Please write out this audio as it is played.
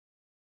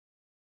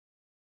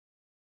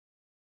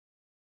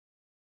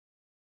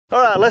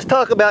All right, let's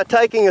talk about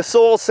taking a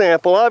soil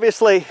sample.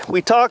 Obviously,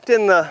 we talked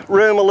in the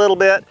room a little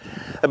bit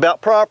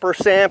about proper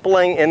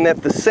sampling and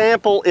that the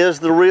sample is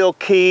the real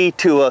key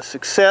to a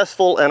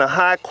successful and a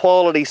high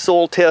quality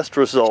soil test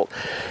result.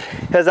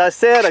 As I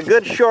said, a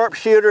good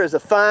sharpshooter is a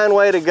fine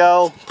way to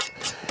go.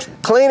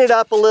 Clean it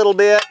up a little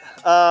bit.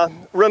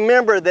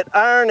 Remember that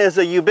iron is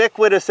a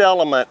ubiquitous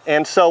element,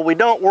 and so we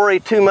don't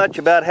worry too much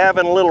about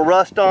having a little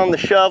rust on the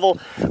shovel.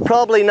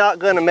 Probably not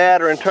going to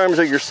matter in terms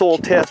of your soil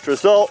test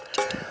result.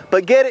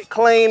 But get it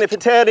clean. If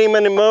it's had any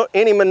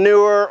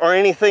manure or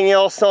anything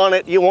else on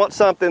it, you want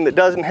something that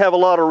doesn't have a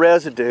lot of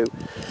residue.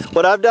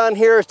 What I've done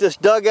here is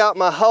just dug out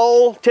my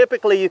hole.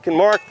 Typically you can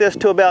mark this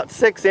to about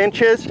 6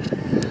 inches.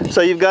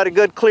 So you've got a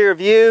good clear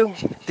view.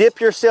 Dip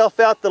yourself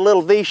out the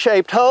little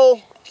V-shaped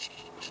hole.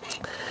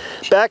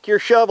 Back your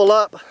shovel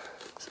up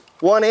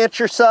 1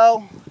 inch or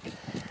so.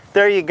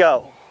 There you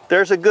go.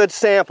 There's a good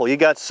sample. You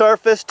got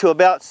surface to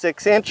about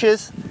 6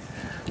 inches.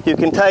 You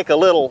can take a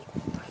little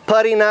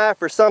putty knife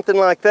or something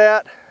like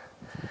that,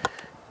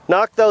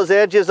 knock those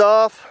edges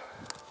off.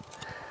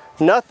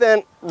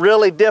 Nothing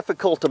really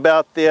difficult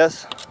about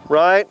this,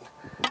 right?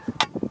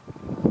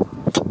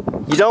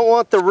 You don't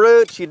want the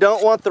roots, you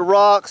don't want the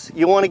rocks,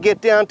 you want to get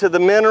down to the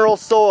mineral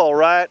soil,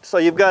 right? So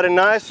you've got a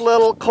nice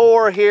little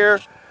core here,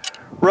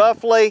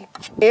 roughly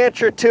 1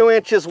 inch or 2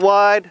 inches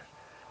wide,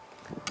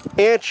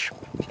 inch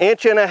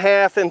and a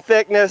half in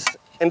thickness,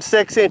 and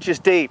 6 inches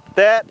deep.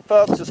 That,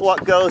 folks, is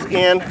what goes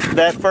in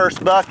that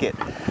first bucket.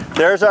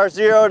 There's our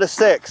 0 to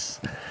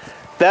 6.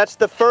 That's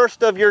the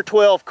first of your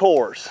 12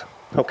 cores,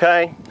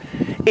 okay?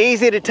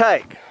 Easy to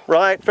take,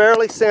 right?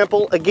 Fairly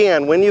simple.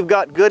 Again, when you've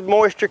got good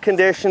moisture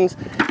conditions,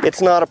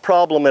 it's not a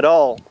problem at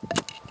all.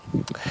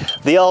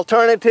 The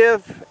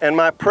alternative, and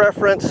my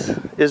preference,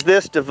 is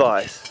this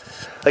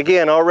device.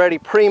 Again, already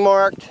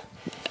pre-marked.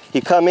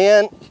 You come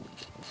in,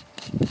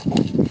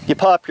 you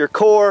pop your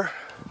core,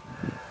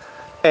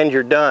 and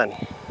you're done.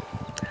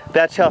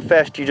 That's how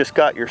fast you just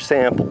got your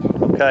sample,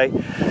 okay?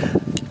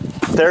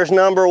 There's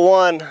number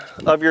 1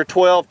 of your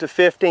 12 to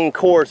 15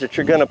 cores that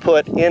you're going to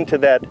put into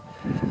that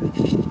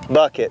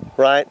bucket,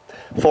 right?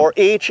 For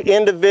each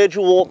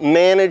individual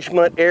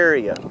management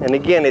area. And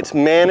again, it's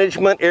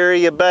management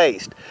area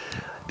based.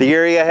 The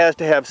area has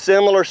to have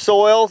similar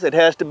soils. It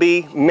has to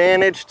be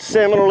managed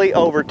similarly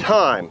over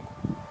time,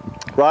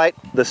 right?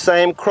 The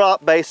same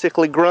crop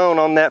basically grown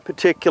on that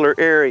particular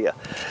area.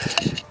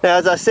 Now,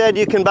 as I said,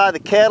 you can buy the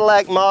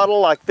Cadillac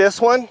model like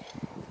this one.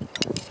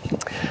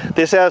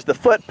 This has the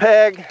foot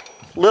peg.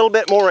 A little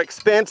bit more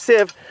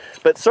expensive,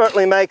 but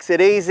certainly makes it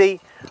easy.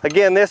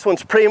 Again, this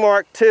one's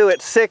pre-marked too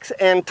at 6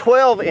 and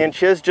 12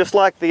 inches, just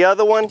like the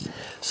other one.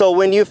 So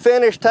when you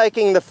finish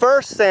taking the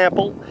first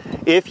sample,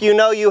 if you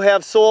know you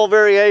have soil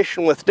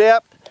variation with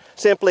depth,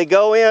 simply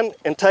go in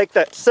and take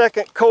that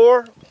second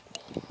core.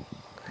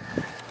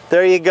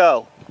 There you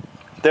go.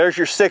 There's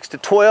your 6 to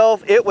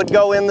 12. It would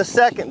go in the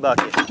second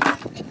bucket.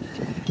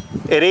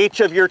 At each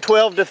of your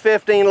 12 to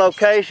 15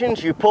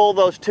 locations, you pull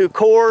those 2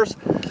 cores,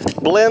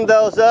 blend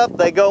those up,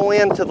 they go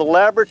into the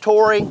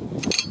laboratory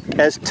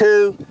as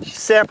 2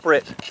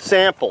 separate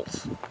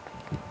samples,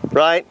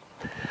 right?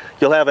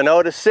 You'll have an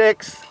 0 to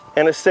 6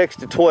 and a 6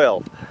 to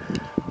 12.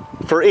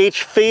 For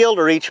each field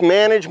or each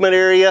management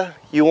area,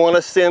 you want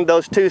to send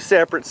those 2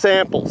 separate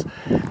samples.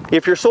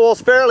 If your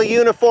soil's fairly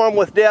uniform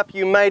with depth,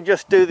 you may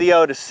just do the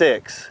 0 to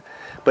 6.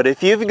 But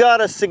if you've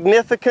got a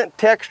significant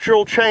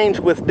textural change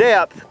with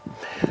depth,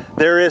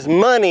 there is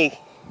money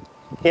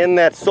in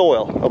that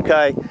soil,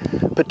 okay?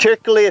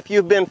 Particularly if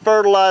you've been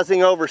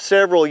fertilizing over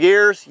several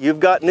years, you've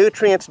got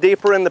nutrients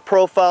deeper in the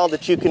profile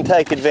that you can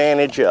take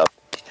advantage of.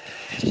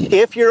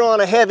 If you're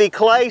on a heavy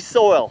clay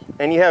soil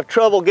and you have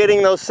trouble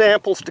getting those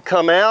samples to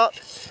come out,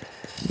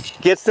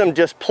 get some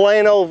just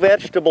plain old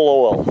vegetable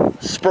oil.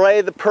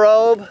 Spray the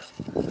probe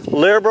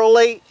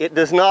liberally. It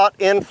does not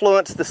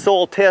influence the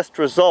soil test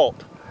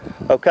result,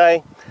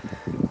 okay?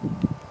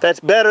 That's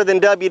better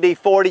than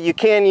WD-40. You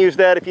can use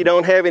that if you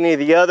don't have any of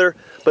the other,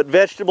 but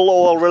vegetable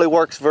oil really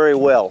works very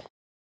well.